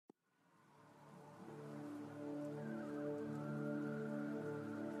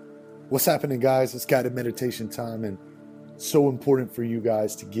What's happening, guys? It's guided meditation time, and so important for you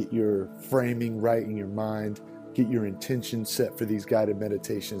guys to get your framing right in your mind, get your intention set for these guided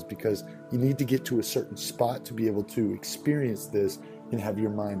meditations, because you need to get to a certain spot to be able to experience this and have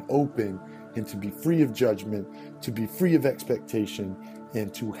your mind open and to be free of judgment, to be free of expectation,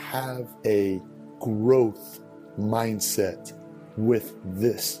 and to have a growth mindset with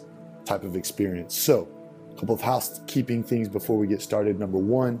this type of experience. So, a couple of housekeeping things before we get started. Number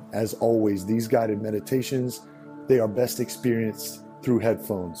one, as always, these guided meditations, they are best experienced through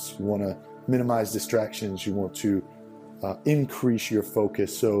headphones. You want to minimize distractions. You want to increase your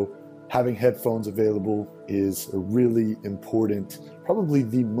focus. So having headphones available is a really important, probably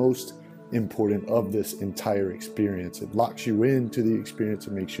the most important of this entire experience. It locks you into the experience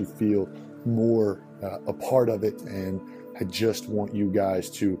and makes you feel more a part of it. And I just want you guys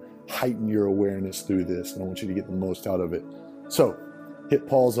to heighten your awareness through this, and I want you to get the most out of it. So hit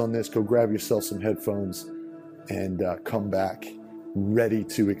pause on this, go grab yourself some headphones, and come back ready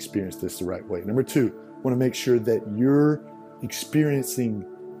to experience this the right way. Number two, I want to make sure that you're experiencing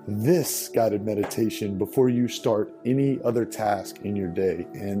this guided meditation before you start any other task in your day.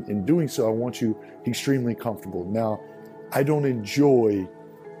 And in doing so, I want you extremely comfortable. Now, I don't enjoy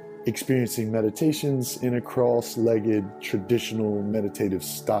experiencing meditations in a cross-legged traditional meditative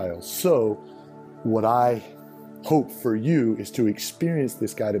style. So what I hope for you is to experience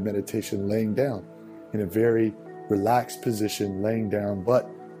this guided meditation laying down in a very relaxed position, laying down, but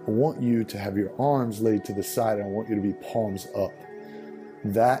I want you to have your arms laid to the side. I want you to be palms up.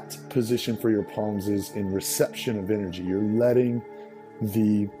 That position for your palms is in reception of energy. You're letting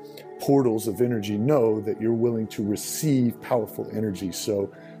the portals of energy know that you're willing to receive powerful energy.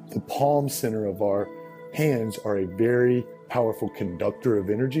 So the palm center of our hands are a very powerful conductor of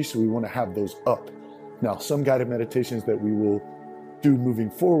energy, so we want to have those up. Now, some guided meditations that we will do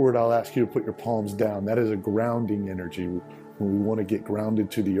moving forward, I'll ask you to put your palms down. That is a grounding energy. When we want to get grounded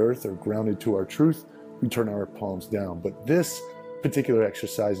to the earth or grounded to our truth, we turn our palms down. But this particular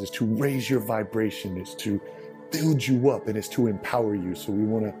exercise is to raise your vibration, is to build you up, and is to empower you. So we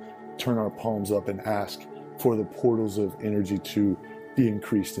want to turn our palms up and ask for the portals of energy to be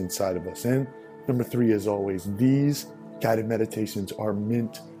increased inside of us. And number three, as always, these guided meditations are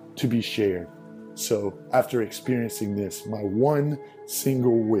meant to be shared. So after experiencing this, my one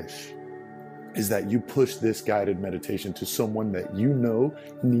single wish is that you push this guided meditation to someone that you know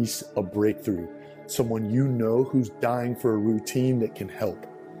needs a breakthrough, someone you know who's dying for a routine that can help,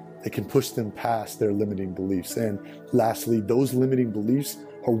 that can push them past their limiting beliefs. And lastly, those limiting beliefs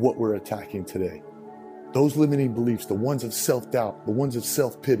are what we're attacking today. Those limiting beliefs, the ones of self-doubt, the ones of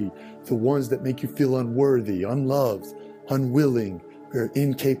self-pity, the ones that make you feel unworthy, unloved, unwilling, or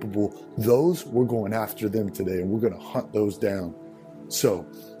incapable, those, we're going after them today, and we're going to hunt those down. So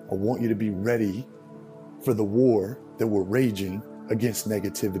I want you to be ready for the war that we're raging against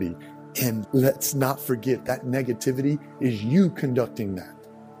negativity. And let's not forget that negativity is you conducting that,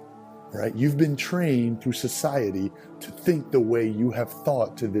 right? You've been trained through society to think the way you have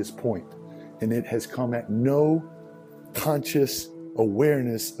thought to this point. And it has come at no conscious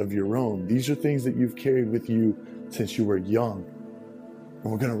awareness of your own. These are things that you've carried with you since you were young.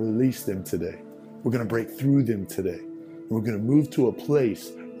 And we're going to release them today. We're going to break through them today. And we're going to move to a place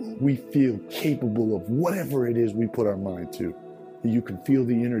where we feel capable of whatever it is we put our mind to. You can feel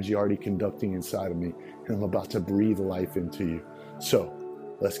the energy already conducting inside of me. And I'm about to breathe life into you. So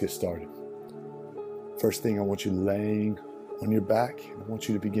let's get started. First thing, I want you laying on your back, and I want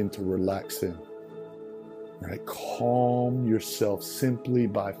you to begin to relax in. All right, calm yourself simply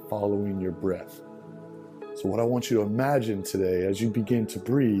by following your breath. So what I want you to imagine today as you begin to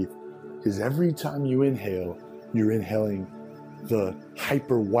breathe is every time you inhale, you're inhaling the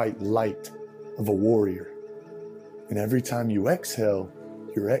hyper white light of a warrior. And every time you exhale,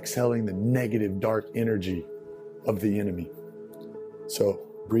 you're exhaling the negative dark energy of the enemy. So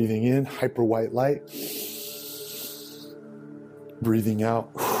breathing in, hyper white light. Breathing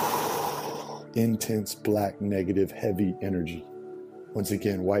out, intense black, negative, heavy energy. Once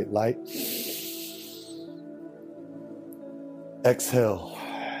again, white light. Exhale,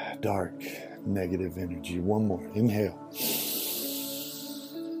 dark, negative energy. One more, inhale.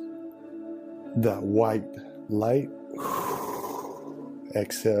 That white light.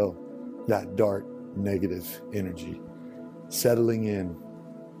 Exhale, that dark, negative energy. Settling in.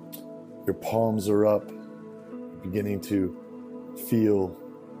 Your palms are up, beginning to feel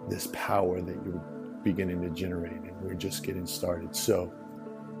this power that you're beginning to generate, and we're just getting started. So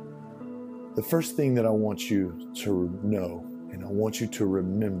the first thing that I want you to know, and I want you to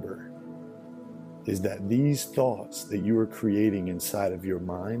remember, is that these thoughts that you are creating inside of your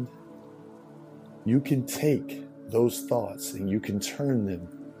mind you can take those thoughts and you can turn them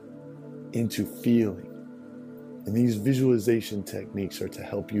into feeling. And these visualization techniques are to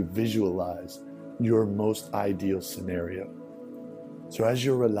help you visualize your most ideal scenario. So as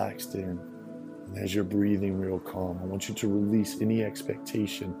you're relaxed in and as you're breathing real calm, I want you to release any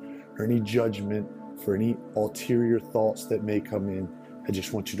expectation or any judgment for any ulterior thoughts that may come in. I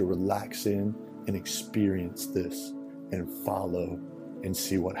just want you to relax in and experience this and follow and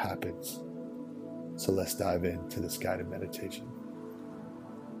see what happens. So let's dive into this guided meditation.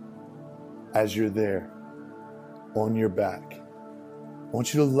 As you're there, on your back, I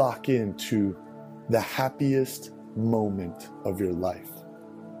want you to lock into the happiest moment of your life.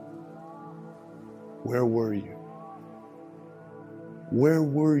 Where were you? Where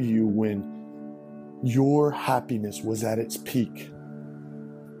were you when your happiness was at its peak?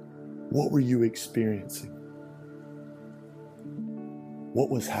 What were you experiencing? What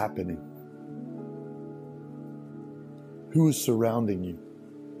was happening? Who was surrounding you?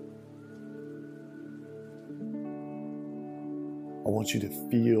 I want you to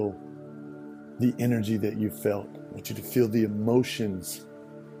feel the energy that you felt. I want you to feel the emotions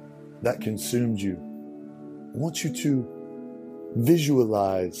that consumed you. I want you to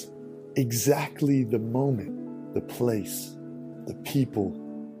visualize exactly the moment, the place, the people,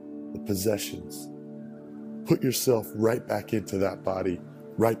 the possessions. Put yourself right back into that body,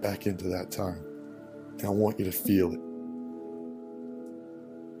 right back into that time. And I want you to feel it.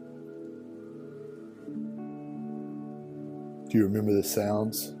 Do you remember the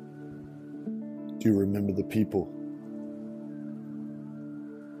sounds? Do you remember the people?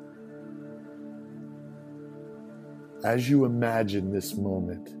 As you imagine this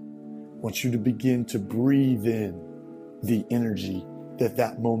moment, I want you to begin to breathe in the energy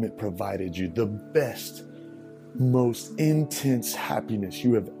that moment provided you, the best, most intense happiness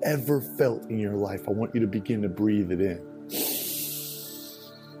you have ever felt in your life. I want you to begin to breathe it in.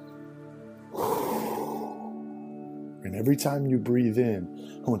 And every time you breathe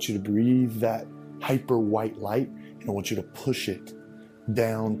in, I want you to breathe that hyper white light, and I want you to push it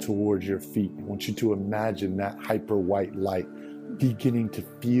down towards your feet. I want you to imagine that hyper white light beginning to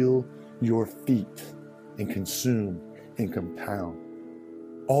feel your feet and consume and compound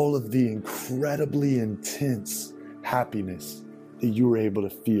all of the incredibly intense happiness that you were able to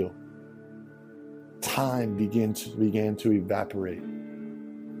feel. Time began to evaporate.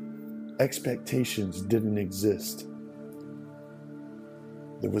 Expectations didn't exist.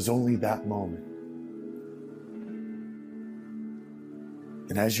 There was only that moment.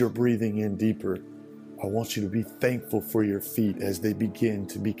 And as you're breathing in deeper, I want you to be thankful for your feet as they begin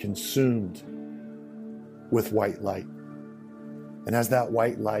to be consumed with white light. And as that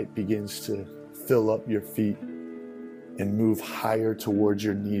white light begins to fill up your feet and move higher towards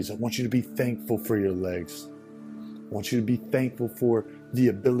your knees, I want you to be thankful for your legs. I want you to be thankful for the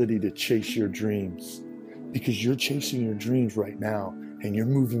ability to chase your dreams, because you're chasing your dreams right now and you're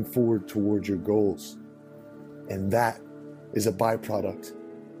moving forward towards your goals. And that is a byproduct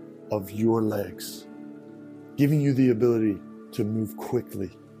of your legs, giving you the ability to move quickly,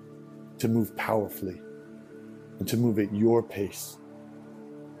 to move powerfully, and to move at your pace,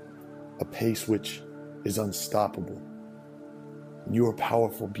 a pace which is unstoppable. And you are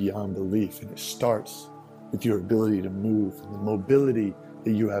powerful beyond belief, and it starts with your ability to move, and the mobility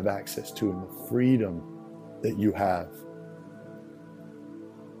that you have access to, and the freedom that you have.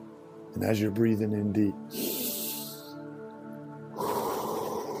 And as you're breathing in deep,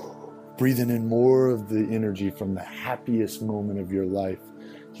 breathing in more of the energy from the happiest moment of your life,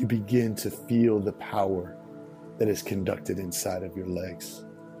 you begin to feel the power that is conducted inside of your legs.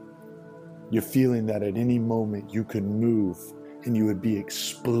 You're feeling that at any moment you could move and you would be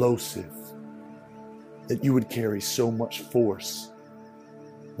explosive, that you would carry so much force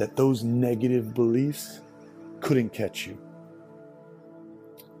that those negative beliefs couldn't catch you.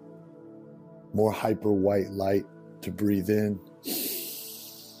 More hyper white light to breathe in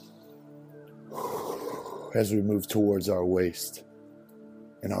as we move towards our waist.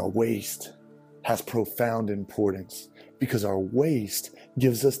 And our waist has profound importance because our waist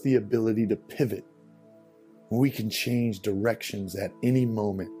gives us the ability to pivot. We can change directions at any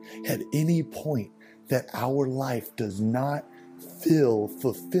moment, at any point that our life does not feel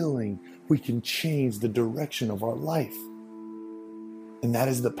fulfilling. We can change the direction of our life. And that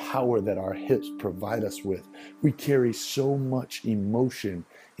is the power that our hips provide us with. We carry so much emotion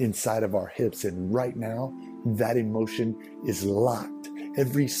inside of our hips, and right now, that emotion is locked.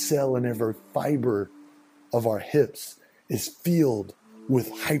 Every cell and every fiber of our hips is filled with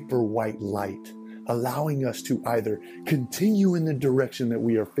hyper white light, allowing us to either continue in the direction that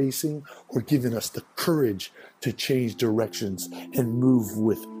we are facing or giving us the courage to change directions and move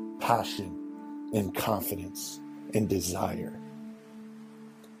with passion and confidence and desire.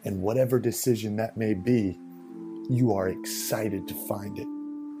 And whatever decision that may be, you are excited to find it.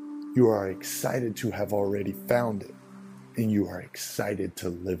 You are excited to have already found it, and you are excited to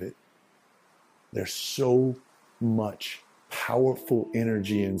live it. There's so much powerful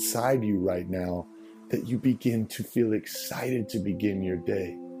energy inside you right now that you begin to feel excited to begin your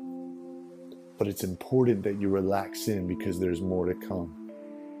day. But it's important that you relax in because there's more to come.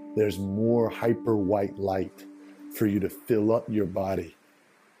 There's more hyper white light for you to fill up your body,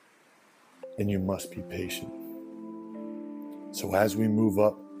 and you must be patient. So as we move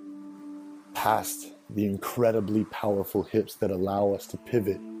up past the incredibly powerful hips that allow us to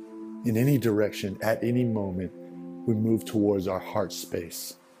pivot in any direction at any moment, we move towards our heart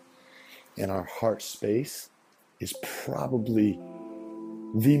space. And our heart space is probably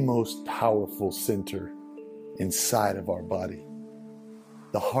the most powerful center inside of our body.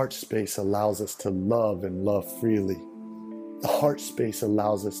 The heart space allows us to love and love freely. The heart space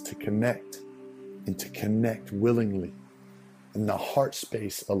allows us to connect and to connect willingly. And the heart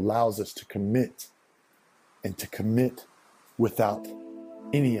space allows us to commit and to commit without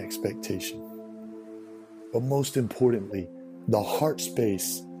any expectation. But most importantly, the heart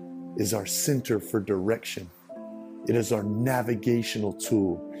space is our center for direction. It is our navigational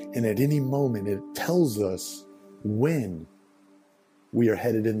tool. And at any moment, it tells us when we are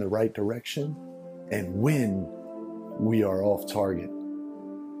headed in the right direction and when we are off target.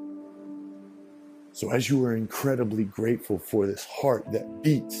 So as you are incredibly grateful for this heart that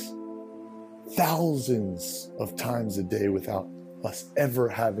beats thousands of times a day without us ever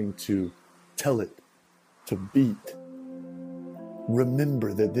having to tell it to beat,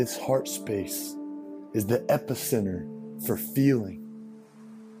 remember that this heart space is the epicenter for feeling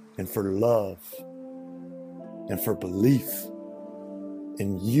and for love and for belief.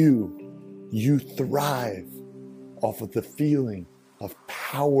 And you thrive off of the feeling of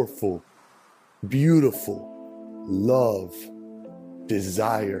powerful, beautiful love,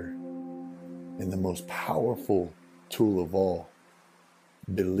 desire, and the most powerful tool of all,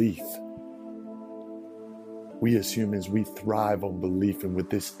 belief. We as humans, we thrive on belief, and with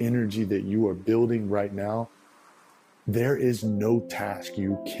this energy that you are building right now, there is no task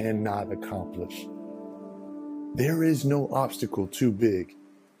you cannot accomplish. There is no obstacle too big.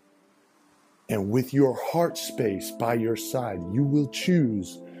 And with your heart space by your side, you will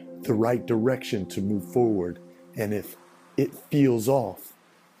choose the right direction to move forward. And if it feels off,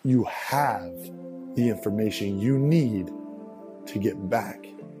 you have the information you need to get back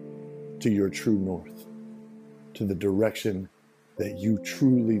to your true north, to the direction that you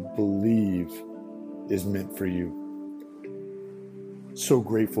truly believe is meant for you. So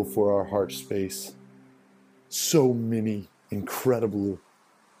grateful for our heart space. So many incredible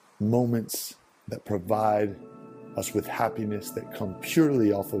moments that provide us with happiness that come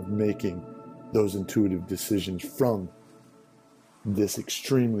purely off of making those intuitive decisions from this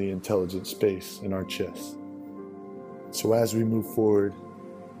extremely intelligent space in our chest. So as we move forward,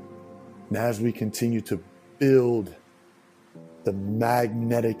 and as we continue to build the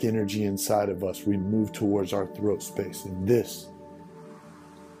magnetic energy inside of us, we move towards our throat space. And this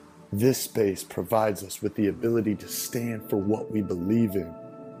space provides us with the ability to stand for what we believe in,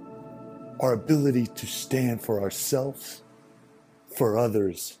 our ability to stand for ourselves, for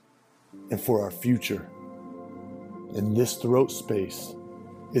others, and for our future. And this throat space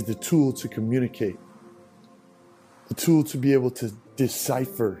is the tool to communicate, the tool to be able to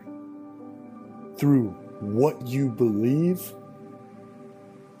decipher through what you believe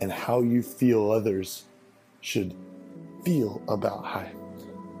and how you feel others should feel about how.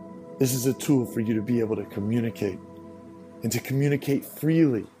 This is a tool for you to be able to communicate and to communicate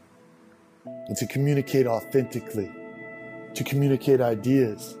freely and to communicate authentically, to communicate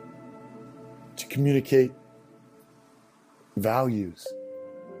ideas, to communicate values,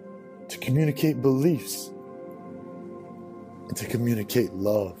 to communicate beliefs, and to communicate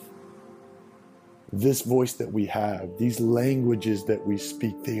love. This voice that we have, these languages that we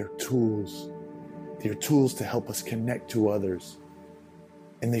speak, they are tools. They are tools to help us connect to others.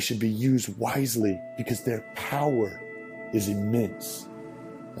 And they should be used wisely because their power is immense.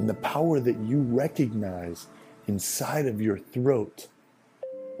 And the power that you recognize inside of your throat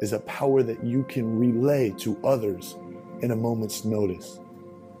is a power that you can relay to others in a moment's notice.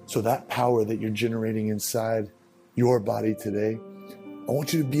 So that power that you're generating inside your body today, I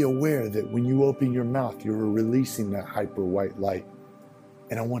want you to be aware that when you open your mouth, you're releasing that hyper white light.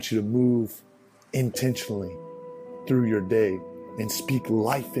 And I want you to move intentionally through your day and speak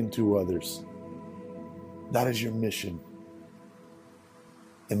life into others. That is your mission,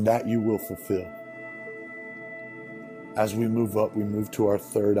 and that you will fulfill. As we move up, we move to our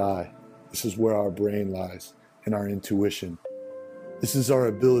third eye. This is where our brain lies and our intuition. This is our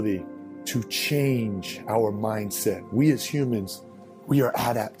ability to change our mindset. We as humans, we are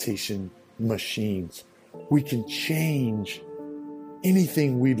adaptation machines. We can change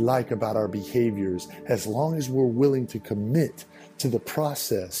anything we'd like about our behaviors as long as we're willing to commit to the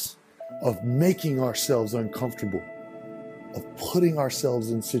process of making ourselves uncomfortable, of putting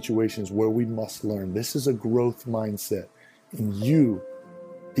ourselves in situations where we must learn. This is a growth mindset. And you,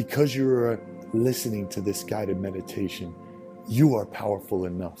 because you're listening to this guided meditation, you are powerful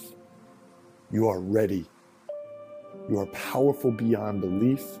enough. You are ready. You are powerful beyond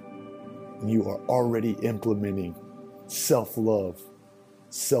belief, and you are already implementing self-love,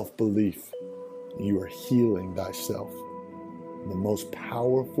 self-belief. You are healing thyself. And the most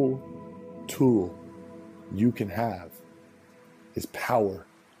powerful tool you can have is power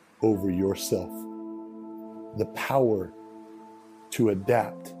over yourself. The power to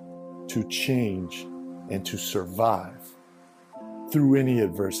adapt, to change, and to survive through any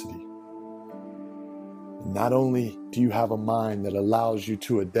adversity. Not only do you have a mind that allows you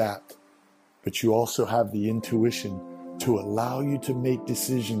to adapt, but you also have the intuition to allow you to make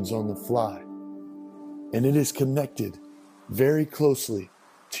decisions on the fly. And it is connected very closely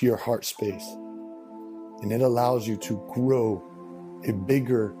to your heart space. And it allows you to grow a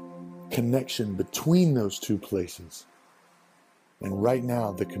bigger connection between those two places. And right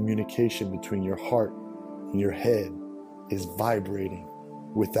now, the communication between your heart and your head is vibrating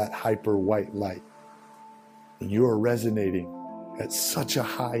with that hyper white light. And you are resonating at such a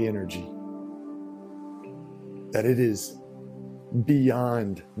high energy that it is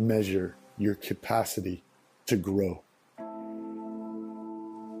beyond measure your capacity to grow.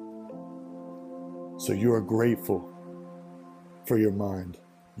 So you are grateful for your mind.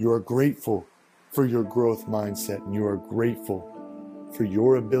 You are grateful for your growth mindset, and you are grateful for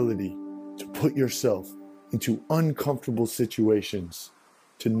your ability to put yourself into uncomfortable situations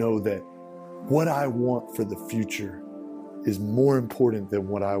to know that what I want for the future is more important than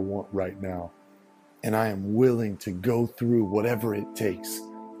what I want right now. And I am willing to go through whatever it takes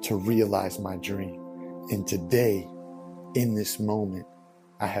to realize my dream. And today, in this moment,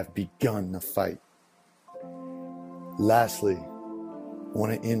 I have begun the fight. Lastly, I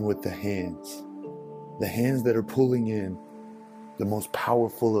want to end with the hands. The hands that are pulling in the most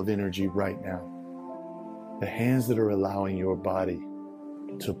powerful of energy right now. The hands that are allowing your body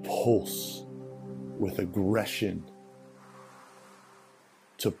to pulse with aggression,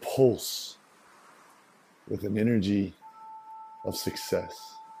 to pulse with an energy of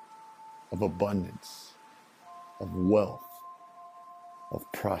success, of abundance, of wealth, of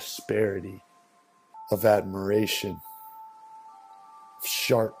prosperity, of admiration, of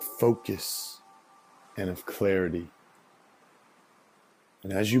sharp focus, and of clarity.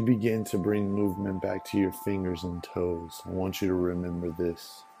 And as you begin to bring movement back to your fingers and toes, I want you to remember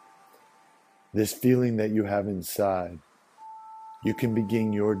this. This feeling that you have inside, you can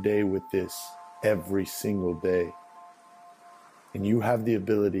begin your day with this every single day. And you have the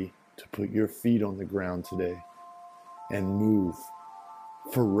ability to put your feet on the ground today and move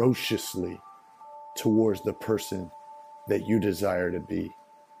ferociously towards the person that you desire to be.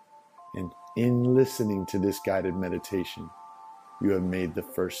 And in listening to this guided meditation, you have made the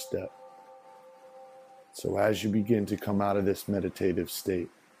first step. So as you begin to come out of this meditative state,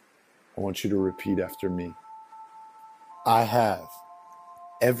 I want you to repeat after me. I have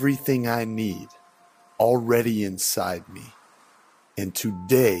everything I need already inside me. And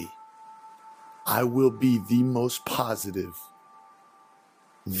today, I will be the most positive,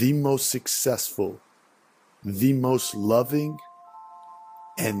 the most successful, the most loving,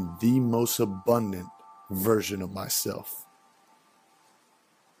 and the most abundant version of myself.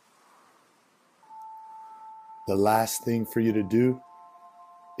 The last thing for you to do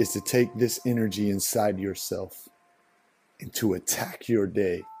is to take this energy inside yourself and to attack your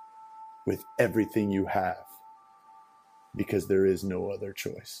day with everything you have, because there is no other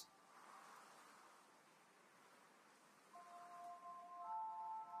choice.